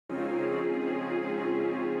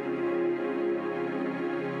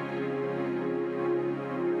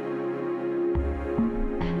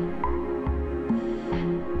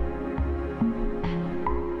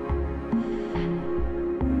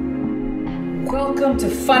Welcome to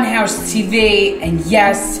Funhouse TV, and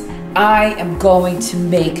yes, I am going to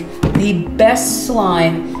make the best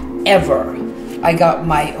slime ever. I got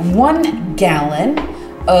my 1 gallon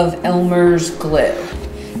of Elmer's glue.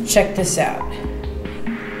 Check this out.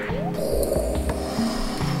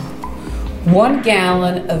 1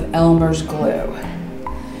 gallon of Elmer's glue.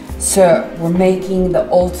 So we're making the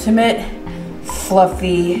ultimate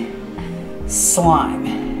fluffy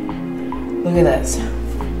slime. Look at this.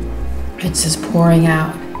 It's just pouring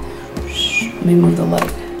out. Let me move the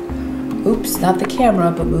light. Oops, not the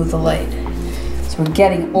camera, but move the light. So we're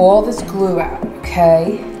getting all this glue out,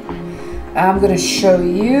 okay? I'm gonna show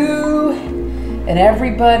you and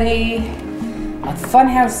everybody on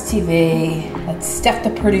Funhouse TV that Steph,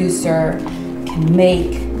 the producer, can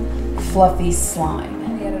make fluffy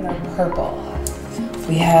slime. We get another purple.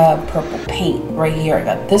 We have purple paint right here. I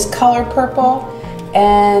got this color purple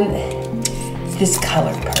and this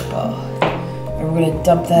color purple. And we're gonna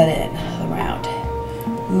dump that in around.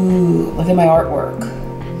 Ooh, look at my artwork.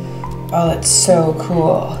 Oh, that's so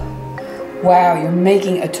cool. Wow, you're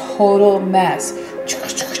making a total mess.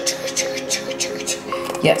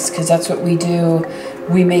 Yes, because that's what we do.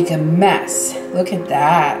 We make a mess. Look at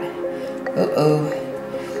that.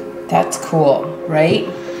 Uh-oh. That's cool, right?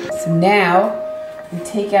 So now we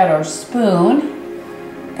take out our spoon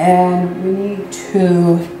and we need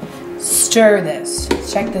to stir this.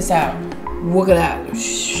 Check this out. Look at that.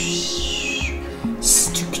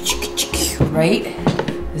 Right?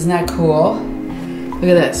 Isn't that cool? Look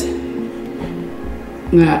at this.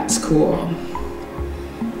 That's cool.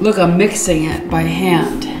 Look, I'm mixing it by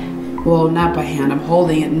hand. Well, not by hand. I'm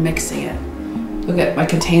holding it and mixing it. Look at my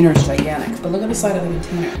container is gigantic, but look at the side of the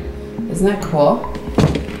container. Isn't that cool?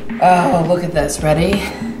 Oh, look at this. Ready?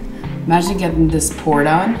 Imagine getting this poured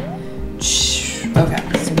on. Okay,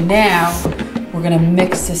 so now we're gonna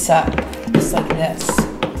mix this up just like this,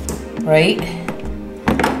 right?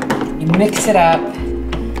 You mix it up,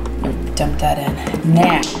 dump that in.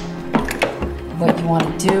 Now, what you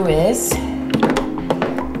want to do is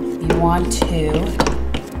you want to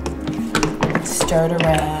stir it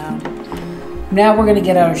around. Now we're gonna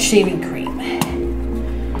get our shaving cream.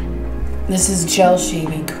 This is gel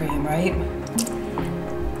shaving cream, right?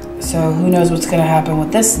 So who knows what's gonna happen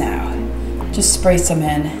with this now? Just spray some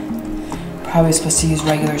in. Probably supposed to use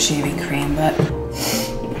regular shaving cream, but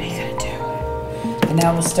what are you gonna do? And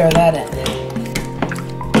now we'll stir that in.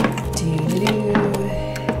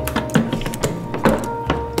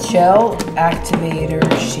 Gel activator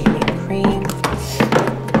shaving cream.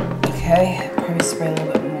 Okay, probably spray a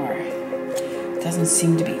little bit more. It doesn't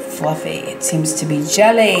seem to be fluffy. It seems to be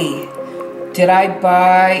jelly. Did I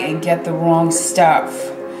buy and get the wrong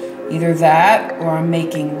stuff? Either that or I'm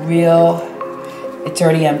making real, it's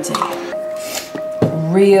already empty.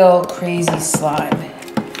 Real crazy slime.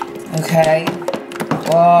 Okay?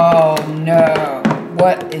 Oh no.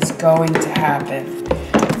 What is going to happen?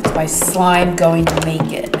 Is my slime going to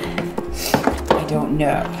make it? I don't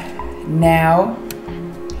know. Now,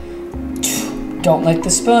 don't lick the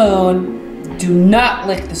spoon. Do not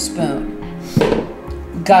lick the spoon.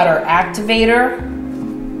 We got our activator.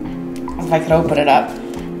 If I could open it up.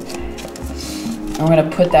 I'm gonna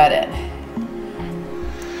put that in.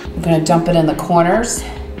 I'm gonna dump it in the corners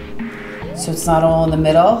so it's not all in the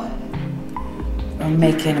middle. I'm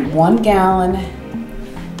making 1 gallon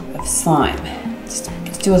of slime.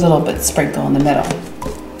 Let's do a little bit sprinkle in the middle.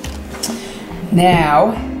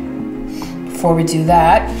 Now, before we do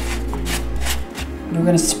that, we're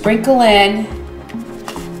gonna sprinkle in,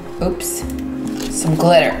 oops, some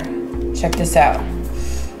glitter. Check this out.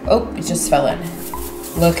 Oh, it just fell in.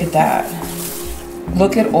 Look at that.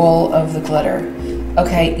 Look at all of the glitter.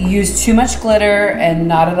 Okay, you used too much glitter and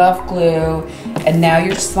not enough glue, and now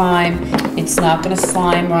your slime, it's not gonna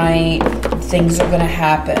slime right. Things are gonna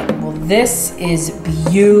happen. Well, this is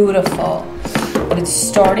beautiful. And it's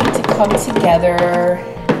starting to come together,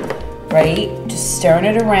 right? Just stirring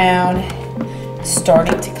it around. It's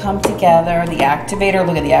starting to come together. The activator,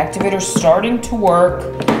 look at the activator starting to work.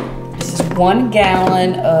 This is 1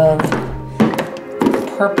 gallon of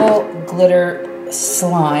purple glitter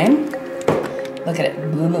slime. Look at it.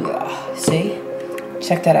 Blah, blah, blah. See?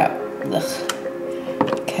 Check that out. Ugh.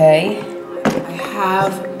 Okay. I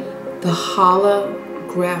have the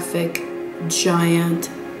holographic giant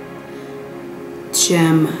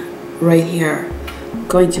gem right here. I'm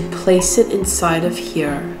going to place it inside of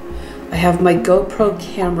here. I have my GoPro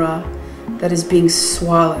camera that is being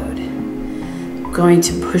swallowed. I'm going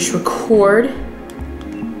to push record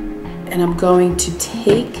and I'm going to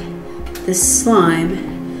take this slime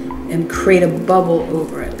and create a bubble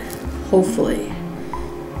over it, hopefully.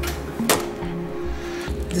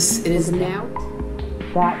 It is now.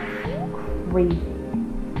 That's crazy.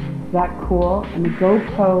 Is that cool? And the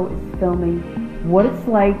GoPro is filming what it's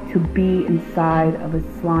like to be inside of a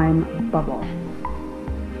slime bubble.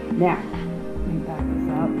 Now, let me back this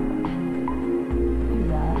up to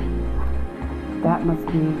that. That must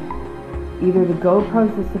be either the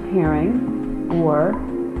GoPro's disappearing, or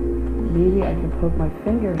maybe I can poke my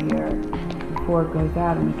finger here before it goes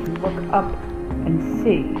out and we can look up and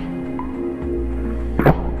see.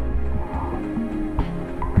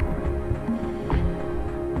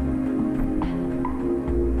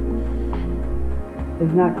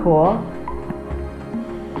 Isn't that cool?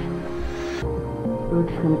 Ooh,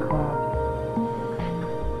 it's gonna collapse.